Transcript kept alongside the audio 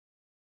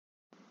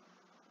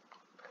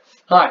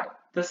Hi,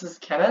 this is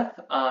Kenneth,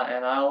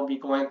 and I will be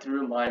going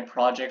through my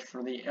project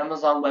for the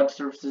Amazon Web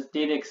Services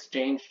Data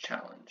Exchange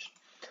Challenge.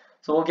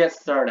 So we'll get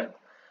started.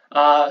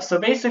 So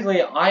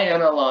basically, I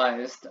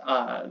analyzed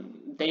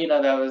data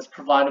that was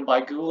provided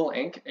by Google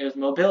Inc. It was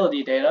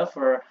mobility data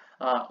for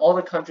all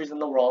the countries in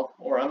the world,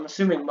 or I'm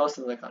assuming most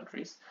of the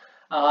countries.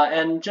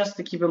 And just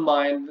to keep in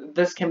mind,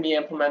 this can be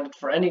implemented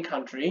for any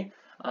country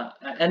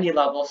at any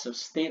level, so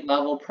state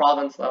level,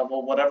 province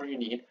level, whatever you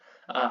need.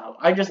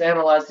 I just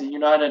analyzed the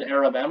United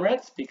Arab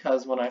Emirates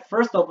because when I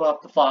first opened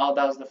up the file,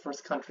 that was the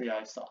first country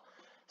I saw.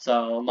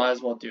 So might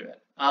as well do it.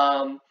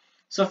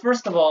 So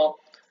first of all,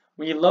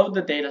 we load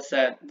the data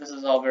set. This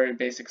is all very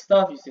basic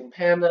stuff using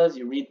pandas.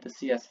 You read the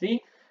CSV.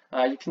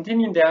 You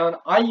continue down.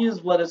 I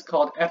use what is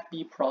called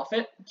FB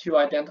Profit to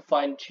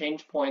identify and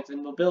change points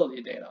in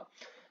mobility data.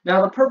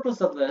 Now the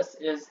purpose of this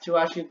is to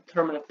actually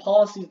determine if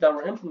policies that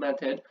were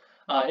implemented,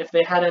 if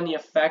they had any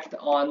effect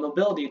on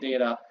mobility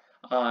data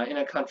in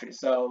a country.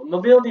 So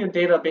mobility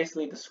data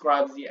basically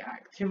describes the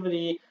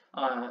activity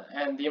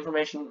and the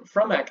information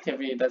from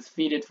activity that's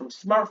fed from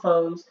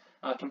smartphones,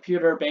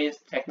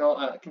 computer-based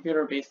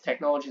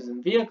technologies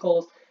in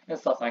vehicles, and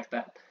stuff like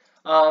that.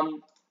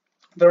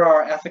 There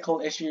are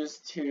ethical issues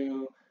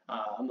to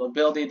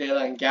mobility data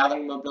and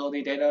gathering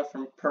mobility data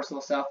from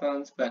personal cell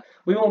phones, but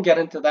we won't get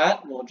into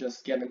that. We'll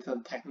just get into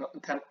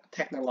the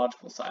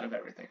technological side of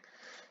everything.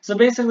 So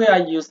basically, I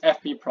use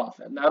FB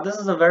Profit. Now, this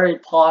is a very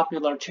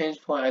popular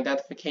change point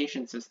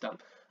identification system,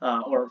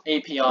 or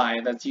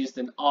API, that's used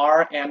in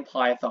R and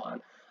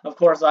Python. Of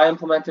course, I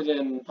implemented it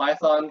in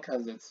Python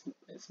because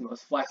it's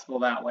most flexible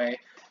that way.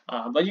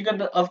 But you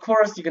can, of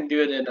course, you can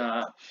do it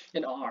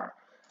in R.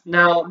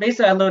 Now,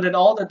 basically, I loaded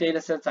all the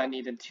data sets I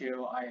needed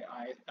to.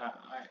 I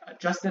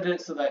adjusted it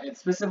so that it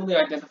specifically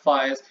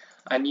identifies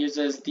and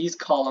uses these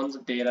columns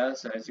of data.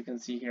 So as you can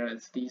see here,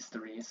 it's these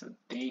three. So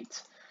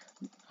date,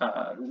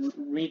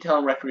 retail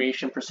and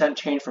recreation percent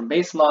change from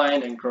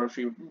baseline, and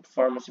grocery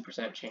pharmacy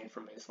percent change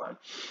from baseline.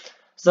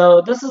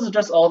 So this is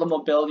just all the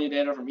mobility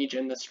data from each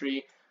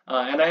industry.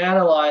 And I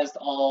analyzed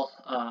all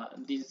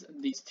these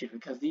two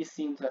because these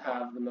seem to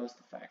have the most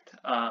effect,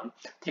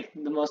 take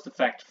the most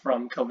effect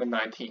from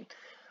COVID-19.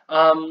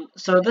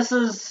 So this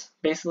is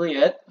basically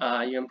it.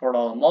 You import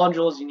all the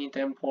modules you need to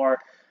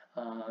import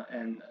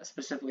and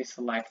specifically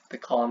select the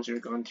columns you're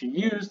going to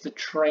use to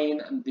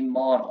train the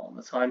model,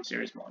 the time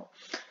series model.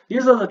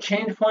 These are the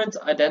change points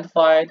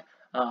identified,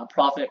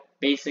 profit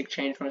basic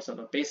change points, so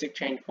the basic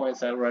change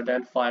points that were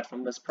identified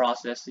from this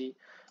process.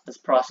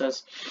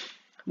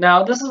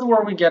 Now, this is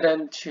where we get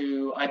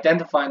into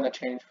identifying the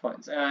change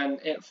points, and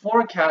it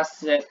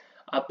forecasts it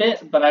a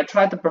bit, but I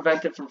tried to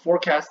prevent it from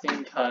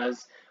forecasting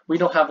because we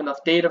don't have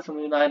enough data from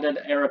the United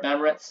Arab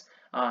Emirates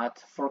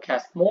to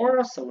forecast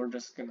more, so we're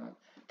just going to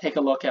take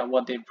a look at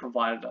what they've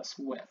provided us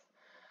with.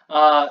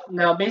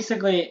 Now,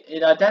 basically,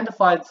 it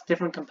identifies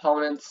different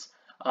components,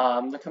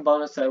 the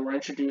components that were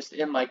introduced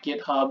in my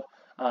GitHub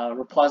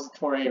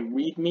repository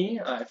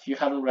README. If you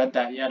haven't read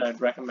that yet, I'd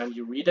recommend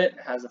you read it. It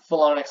has a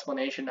full-on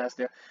explanation as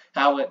to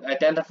how it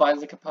identifies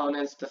the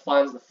components,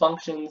 defines the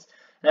functions,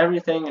 and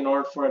everything in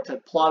order for it to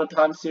plot a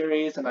time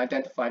series and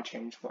identify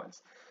change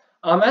points.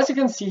 As you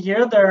can see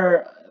here,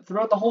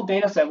 throughout the whole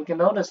data set, we can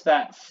notice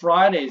that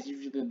Friday is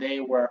usually the day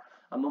where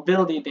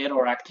mobility data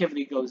or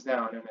activity goes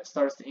down and it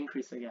starts to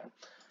increase again.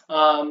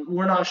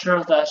 We're not sure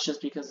if that's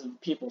just because of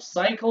people's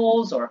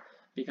cycles or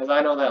because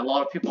I know that a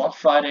lot of people on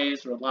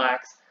Fridays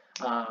relax,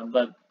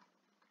 but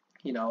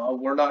you know,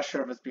 we're not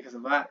sure if it's because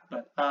of that,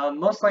 but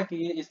most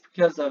likely it's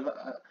because of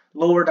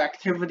lowered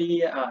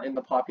activity in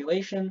the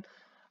population.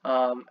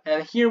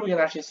 And here we can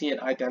actually see it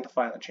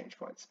identify the change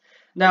points.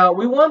 Now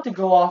we want to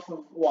go off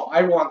of, well,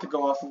 I want to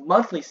go off of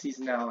monthly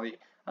seasonality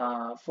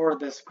for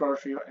this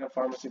grocery and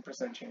pharmacy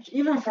percent change.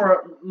 Even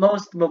for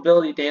most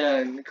mobility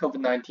data in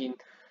COVID-19,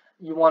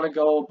 you want to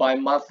go by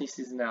monthly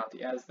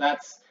seasonality, as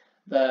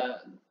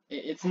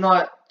it's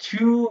not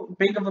too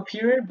big of a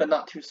period, but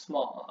not too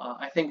small.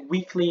 I think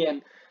weekly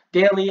and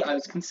daily, I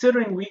was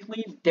considering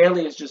weekly.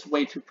 Daily is just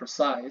way too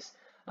precise.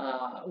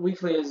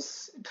 Weekly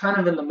is kind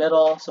of in the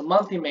middle, so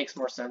monthly makes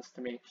more sense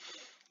to me.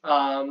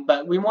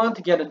 But we want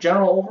to get a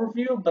general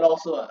overview, but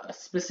also a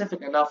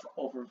specific enough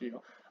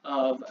overview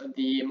of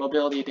the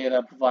mobility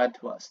data provided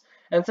to us.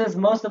 And since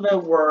most of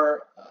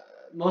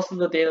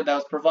the data that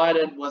was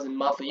provided was in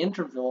monthly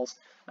intervals,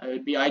 it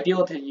would be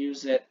ideal to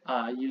use a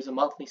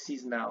monthly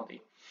seasonality.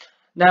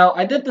 Now,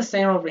 I did the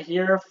same over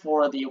here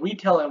for the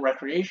retail and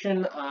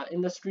recreation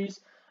industries.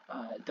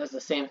 It does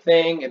the same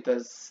thing. It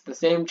does the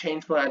same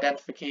change point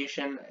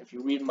identification. If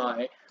you read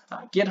my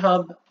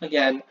GitHub,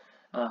 again,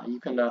 you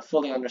can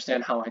fully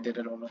understand how I did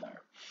it over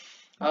there.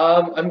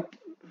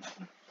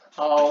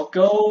 I'll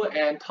go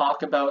and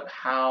talk about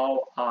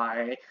how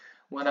I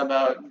went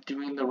about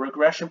doing the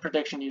regression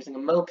prediction using a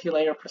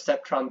multi-layer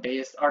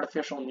perceptron-based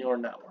artificial neural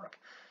network.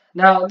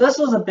 Now, this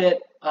was a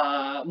bit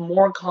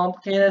more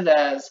complicated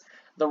as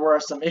there were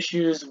some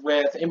issues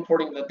with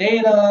importing the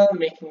data,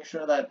 making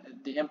sure that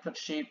the input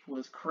shape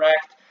was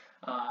correct,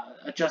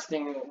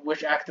 adjusting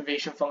which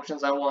activation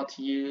functions I want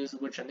to use,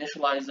 which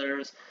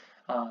initializers,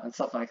 and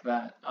stuff like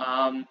that.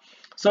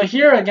 So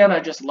here again, I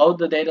just load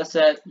the data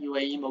set.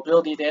 UAE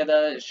mobility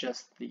data is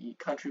just the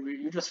country.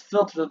 You just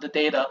filter the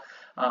data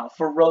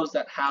for rows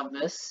that have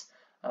this.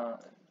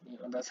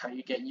 That's how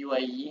you get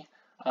UAE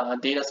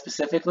data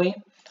specifically.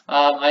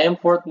 I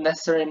import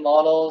necessary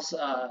models,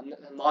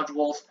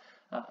 modules.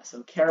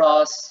 So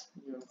Keras,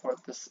 you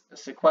import this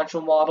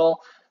sequential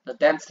model, the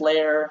dense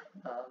layer,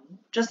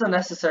 just the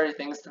necessary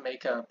things to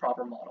make a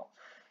proper model.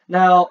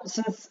 Now,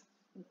 since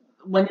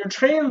when you're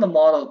training the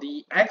model,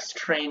 the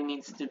X-train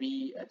needs to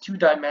be a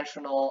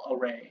two-dimensional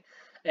array.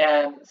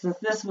 And since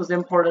this was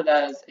imported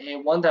as a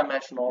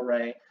one-dimensional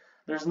array,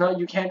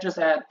 you can't just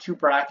add two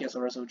brackets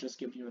or it'll just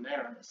give you an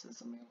error. So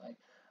something like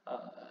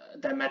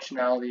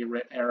dimensionality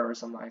error or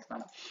something like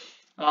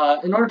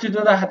that. In order to do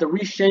that, I had to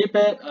reshape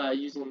it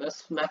using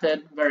this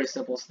method. Very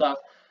simple stuff.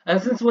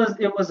 And since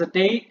it was a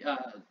date,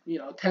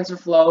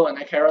 TensorFlow and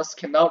Keras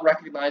cannot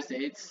recognize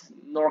dates,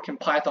 nor can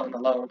Python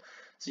alone.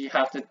 So you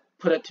have to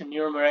put it to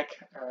numeric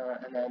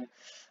and then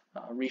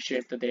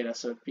reshape the data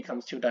so it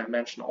becomes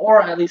two-dimensional,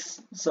 or at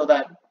least so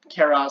that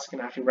Keras can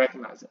actually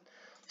recognize it.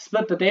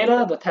 Split the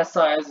data. The test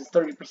size is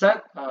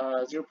 30%,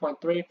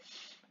 0.3,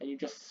 and you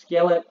just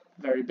scale it.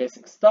 Very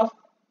basic stuff.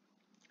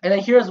 And then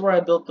here's where I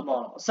built the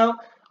model. So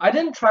I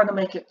didn't try to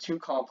make it too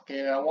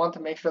complicated. I wanted to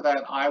make sure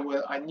that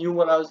I knew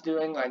what I was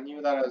doing. I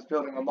knew that I was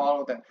building a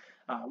model that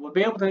would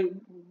be able to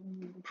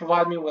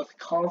provide me with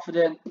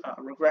confident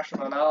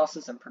regression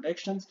analysis and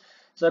predictions.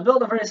 So I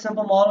built a very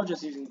simple model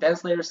just using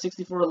dense layers,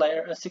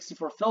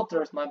 64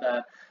 filters,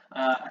 a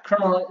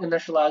kernel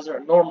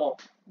initializer, a normal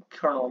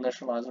kernel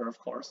initializer, of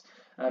course,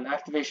 an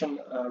activation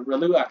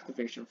ReLU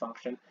activation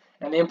function,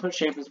 and the input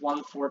shape is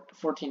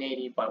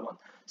 1480 by 1.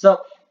 So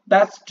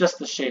that's just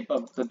the shape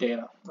of the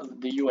data, of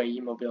the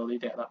UAE mobility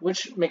data,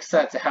 which makes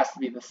sense. It has to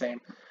be the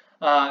same.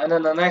 And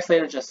then the next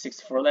layer is just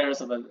 64 layers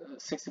of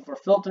 64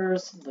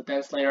 filters. The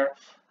dense layer,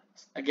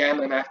 again,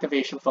 an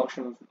activation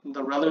function,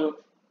 the ReLU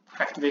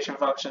activation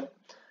function,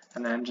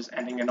 and then just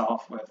ending it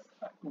off with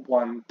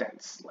one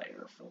dense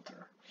layer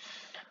filter.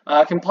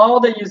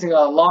 Compiled it using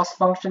a loss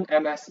function,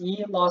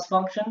 MSE loss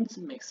functions.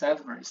 Makes sense,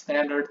 very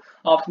standard.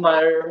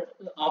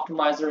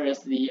 Optimizer is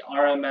the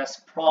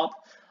RMS prop.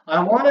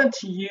 I wanted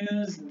to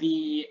use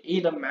the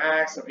Ada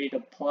Max or Ada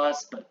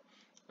Plus, but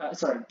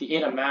the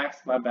Ada Max,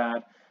 my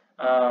bad.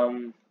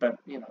 But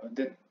it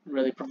didn't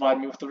really provide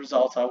me with the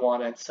results I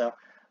wanted, so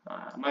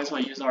I might as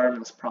well use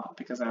RMS prop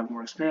because I have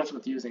more experience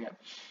with using it.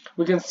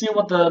 We can see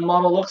what the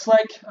model looks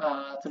like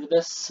through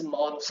this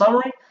model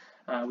summary.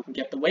 We can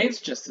get the weights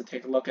just to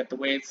take a look at the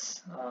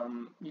weights.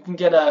 You can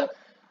get a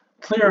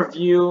clearer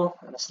view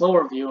and a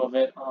slower view of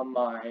it on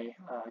my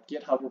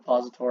GitHub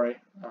repository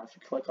if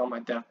you click on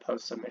my dev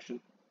post submission.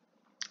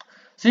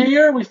 So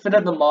here we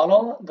fitted the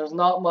model. There's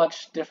not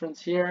much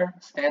difference here,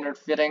 standard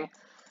fitting,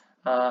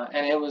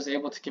 and it was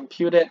able to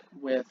compute it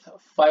with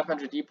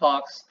 500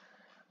 epochs.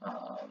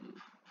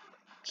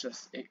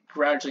 It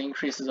gradually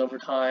increases over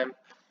time,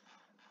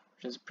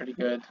 which is pretty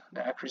good.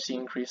 The accuracy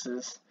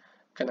increases.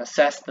 Can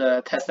assess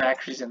the test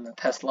accuracy and the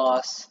test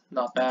loss,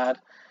 not bad.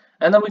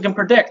 And then we can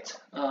predict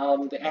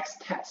the X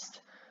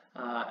test,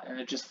 and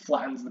it just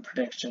flattens the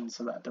predictions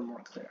so that they're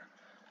more clear.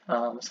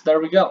 So there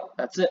we go.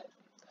 That's it.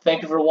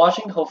 Thank you for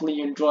watching. Hopefully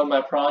you enjoyed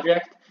my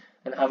project,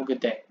 and have a good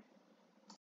day.